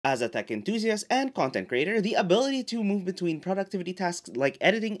As a tech enthusiast and content creator, the ability to move between productivity tasks like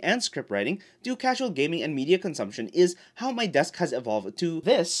editing and script writing to casual gaming and media consumption is how my desk has evolved to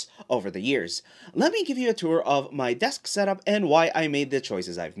this over the years. Let me give you a tour of my desk setup and why I made the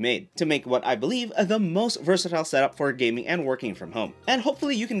choices I've made to make what I believe the most versatile setup for gaming and working from home. And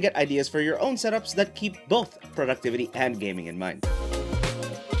hopefully you can get ideas for your own setups that keep both productivity and gaming in mind.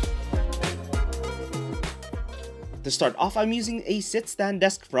 To start off, I'm using a sit-stand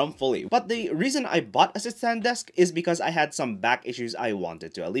desk from Fully, but the reason I bought a sit-stand desk is because I had some back issues I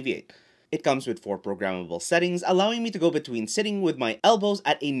wanted to alleviate. It comes with 4 programmable settings, allowing me to go between sitting with my elbows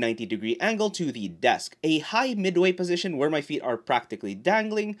at a 90-degree angle to the desk, a high midway position where my feet are practically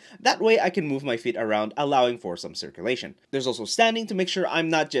dangling. That way I can move my feet around, allowing for some circulation. There's also standing to make sure I'm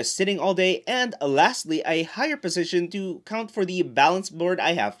not just sitting all day, and lastly, a higher position to count for the balance board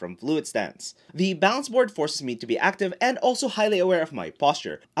I have from Fluid Stance. The balance board forces me to be active and also highly aware of my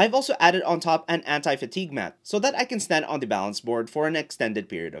posture. I've also added on top an anti-fatigue mat so that I can stand on the balance board for an extended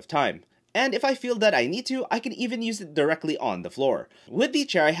period of time. And if I feel that I need to, I can even use it directly on the floor. With the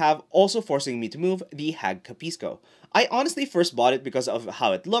chair I have also forcing me to move, the Hag Capisco. I honestly first bought it because of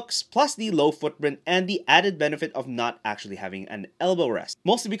how it looks, plus the low footprint and the added benefit of not actually having an elbow rest.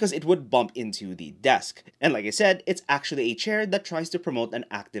 Mostly because it would bump into the desk. And like I said, it's actually a chair that tries to promote an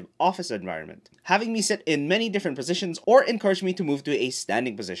active office environment, having me sit in many different positions or encourage me to move to a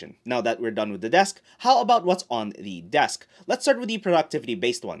standing position. Now that we're done with the desk, how about what's on the desk? Let's start with the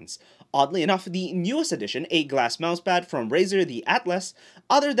productivity-based ones. Oddly enough, the newest addition, a glass mousepad from Razer, the Atlas,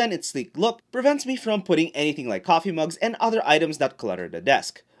 other than its sleek look, prevents me from putting anything like coffee mugs and other items that clutter the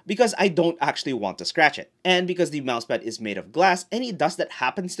desk, because I don't actually want to scratch it. And because the mousepad is made of glass, any dust that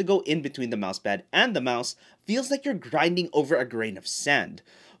happens to go in between the mousepad and the mouse feels like you're grinding over a grain of sand,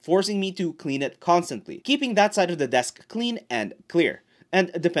 forcing me to clean it constantly, keeping that side of the desk clean and clear. And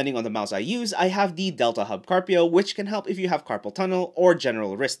depending on the mouse I use, I have the Delta Hub Carpio, which can help if you have carpal tunnel or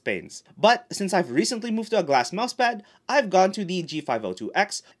general wrist pains. But since I've recently moved to a glass mousepad, I've gone to the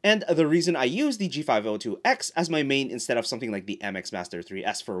G502X, and the reason I use the G502X as my main instead of something like the MX Master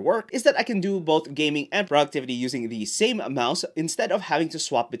 3S for work is that I can do both gaming and productivity using the same mouse instead of having to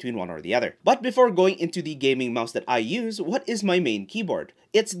swap between one or the other. But before going into the gaming mouse that I use, what is my main keyboard?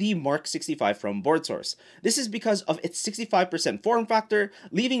 It's the Mark 65 from BoardSource. This is because of its 65% form factor,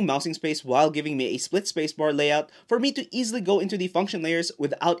 leaving mousing space while giving me a split spacebar layout for me to easily go into the function layers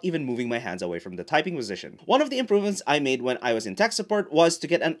without even moving my hands away from the typing position. One of the improvements I made when I was in tech support was to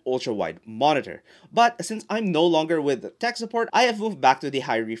get an ultra-wide monitor. But since I'm no longer with tech support, I have moved back to the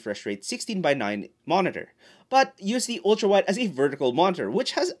high refresh rate 16:9 monitor, but use the ultra-wide as a vertical monitor,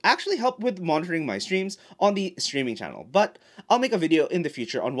 which has actually helped with monitoring my streams on the streaming channel. But I'll make a video in the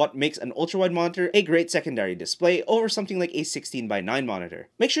future on what makes an ultra-wide monitor a great secondary display over something like a 16:9 monitor.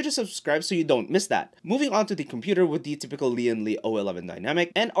 Make sure to subscribe so you don't miss that. Moving on to the computer with the typical Lian Li O11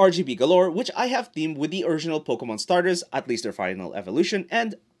 dynamic and RGB galore, which I have themed with the original Pokemon starters, at least their final evolution,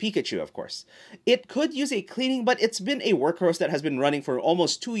 and Pikachu, of course. It could use a cleaning, but it's been a workhorse that has been running for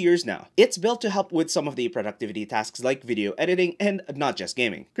almost 2 years now. It's built to help with some of the productivity tasks like video editing and not just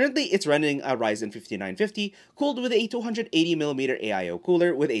gaming. Currently, it's running a Ryzen 5950, cooled with a 280mm AIO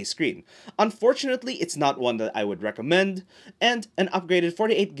cooler with a screen. Unfortunately, it's not one that I would recommend, and an upgraded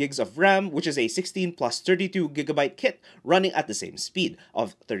 48 gigs of RAM, which is a 16 plus 32GB kit running at the same speed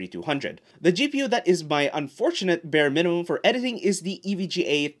of 3200. The GPU that is my unfortunate bare minimum for editing is the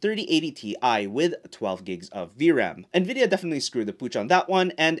EVGA 3080 Ti with 12 gigs of VRAM. Nvidia definitely screwed the pooch on that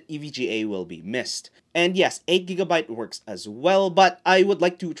one, and EVGA will be missed. And yes, 8GB works as well, but I would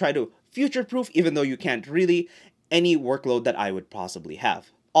like to try to future-proof, even though you can't really, any workload that I would possibly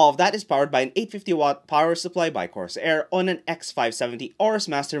have. All of that is powered by an 850-watt power supply by Corsair on an X570 Aorus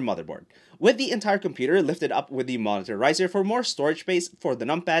Master motherboard, with the entire computer lifted up with the monitor riser for more storage space for the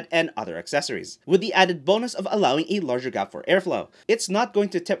numpad and other accessories, with the added bonus of allowing a larger gap for airflow. It's not going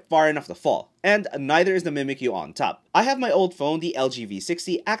to tip far enough to fall, and neither is the Mimikyu on top. I have my old phone, the LG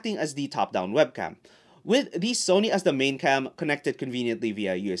V60, acting as the top-down webcam, with the Sony as the main cam connected conveniently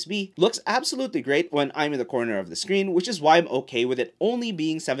via USB. Looks absolutely great when I'm in the corner of the screen, which is why I'm okay with it only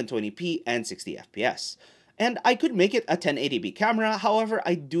being 720p and 60 FPS. And I could make it a 1080p camera, however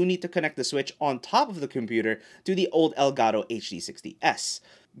I do need to connect the switch on top of the computer to the old Elgato HD60S.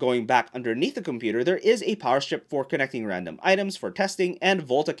 Going back underneath the computer, there is a power strip for connecting random items for testing and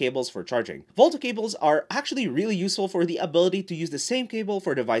Volta cables for charging. Volta cables are actually really useful for the ability to use the same cable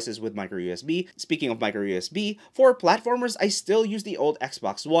for devices with micro USB. Speaking of micro USB, for platformers I still use the old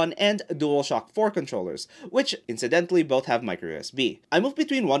Xbox One and DualShock 4 controllers, which incidentally both have micro USB. I move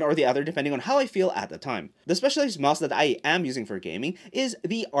between one or the other depending on how I feel at the time. The specialized mouse that I am using for gaming is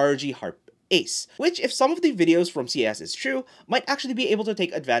the ROG Harp Ace, which, if some of the videos from CS is true, might actually be able to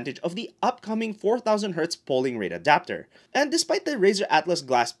take advantage of the upcoming 4000Hz polling rate adapter. And despite the Razer Atlas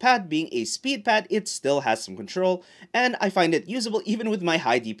Glass pad being a speed pad, it still has some control, and I find it usable even with my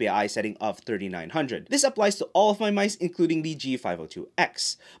high DPI setting of 3900. This applies to all of my mice, including the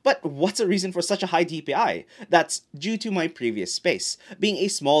G502X. But what's the reason for such a high DPI? That's due to my previous space, being a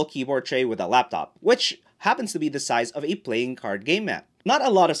small keyboard tray with a laptop, which happens to be the size of a playing card game mat. Not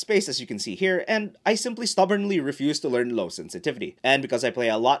a lot of space as you can see here, and I simply stubbornly refuse to learn low sensitivity. And because I play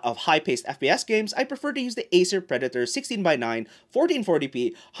a lot of high-paced FPS games, I prefer to use the Acer Predator 16:9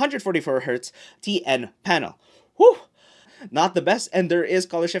 1440p 144Hz TN panel. Whew! Not the best, and there is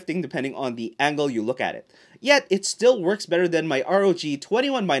color shifting depending on the angle you look at it. Yet, it still works better than my ROG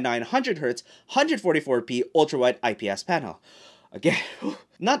 21:9 100Hz 144p ultrawide IPS panel. Again,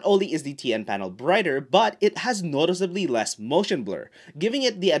 not only is the TN panel brighter, but it has noticeably less motion blur, giving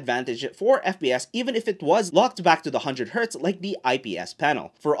it the advantage for FPS even if it was locked back to the 100Hz like the IPS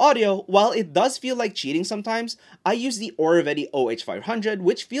panel. For audio, while it does feel like cheating sometimes, I use the Oravetti OH500,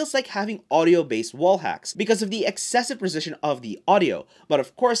 which feels like having audio-based wall hacks because of the excessive precision of the audio. But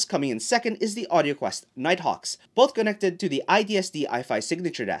of course, coming in second is the AudioQuest Nighthawks, both connected to the IDSD iFi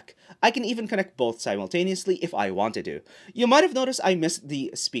signature deck. I can even connect both simultaneously if I wanted to. You might have noticed I missed the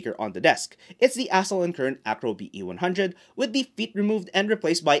speaker on the desk. It's the Assel & Current Acro BE100 with the feet removed and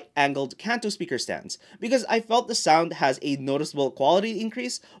replaced by angled Kanto speaker stands, because I felt the sound has a noticeable quality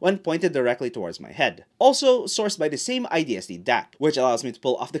increase when pointed directly towards my head. Also sourced by the same IDSD DAC, which allows me to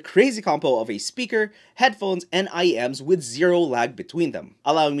pull off the crazy combo of a speaker, headphones, and IEMs with zero lag between them,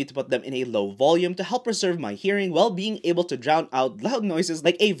 allowing me to put them in a low volume to help preserve my hearing while being able to drown out loud noises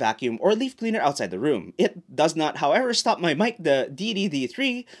like a vacuum or leaf cleaner outside the room. It does not, however, stop my mic, the DD-D3,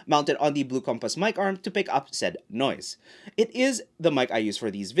 mounted on the Blue Compass mic arm to pick up said noise. It is the mic I use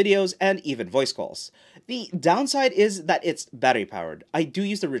for these videos and even voice calls. The downside is that it's battery powered. I do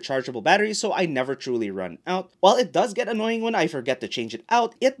use the rechargeable battery, so I never truly run out. While it does get annoying when I forget to change it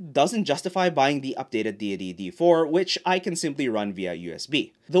out, it doesn't justify buying the updated DD-D4, which I can simply run via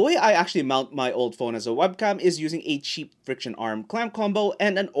USB. The way I actually mount my old phone as a webcam is using a cheap friction arm clamp combo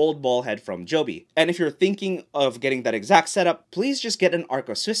and an old ball head from Joby. And if you're thinking of getting that exact setup, please just get an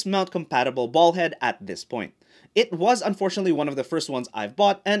Arco Swiss mount compatible ball head at this point. It was unfortunately one of the first ones I've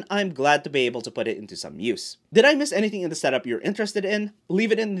bought, and I'm glad to be able to put it into some use. Did I miss anything in the setup you're interested in?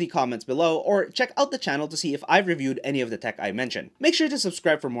 Leave it in the comments below, or check out the channel to see if I've reviewed any of the tech I mentioned. Make sure to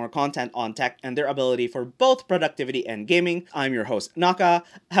subscribe for more content on tech and their ability for both productivity and gaming. I'm your host, Naka.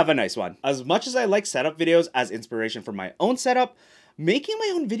 Have a nice one. As much as I like setup videos as inspiration for my own setup, making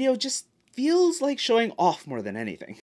my own video just feels like showing off more than anything.